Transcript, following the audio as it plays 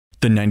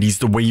The 90s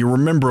the way you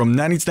remember them.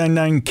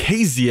 90s.9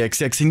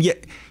 KZXX. And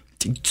yet,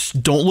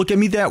 just don't look at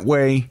me that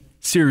way.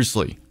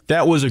 Seriously,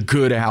 that was a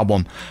good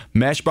album.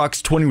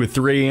 Matchbox 20 with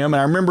 3 AM.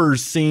 And I remember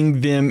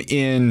seeing them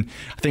in,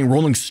 I think,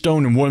 Rolling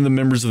Stone, and one of the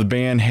members of the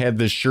band had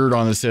this shirt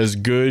on that says,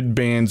 "Good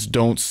bands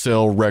don't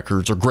sell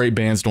records," or "Great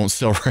bands don't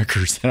sell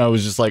records." And I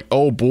was just like,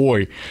 oh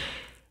boy.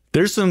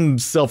 There's some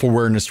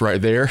self-awareness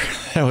right there.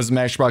 That was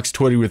Matchbox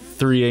 20 with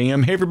 3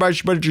 AM. Hey everybody,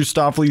 it's your buddy Drew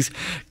Stoffleys.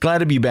 Glad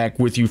to be back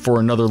with you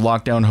for another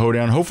Lockdown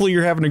Hoedown. Hopefully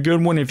you're having a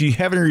good one. If you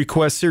have any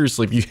requests,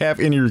 seriously, if you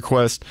have any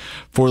requests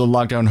for the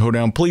Lockdown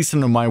Hoedown, please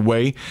send them my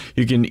way.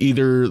 You can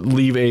either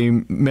leave a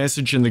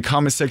message in the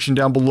comment section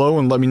down below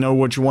and let me know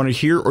what you want to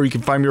hear, or you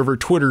can find me over at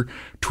Twitter,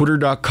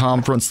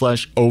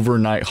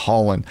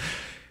 twitter.com/overnighthauling.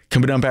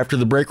 Coming up after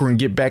the break, we're going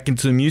to get back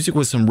into the music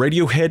with some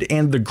Radiohead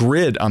and The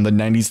Grid on the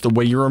 90s the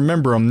way you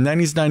remember them.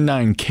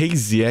 90s.9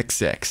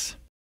 KZXX.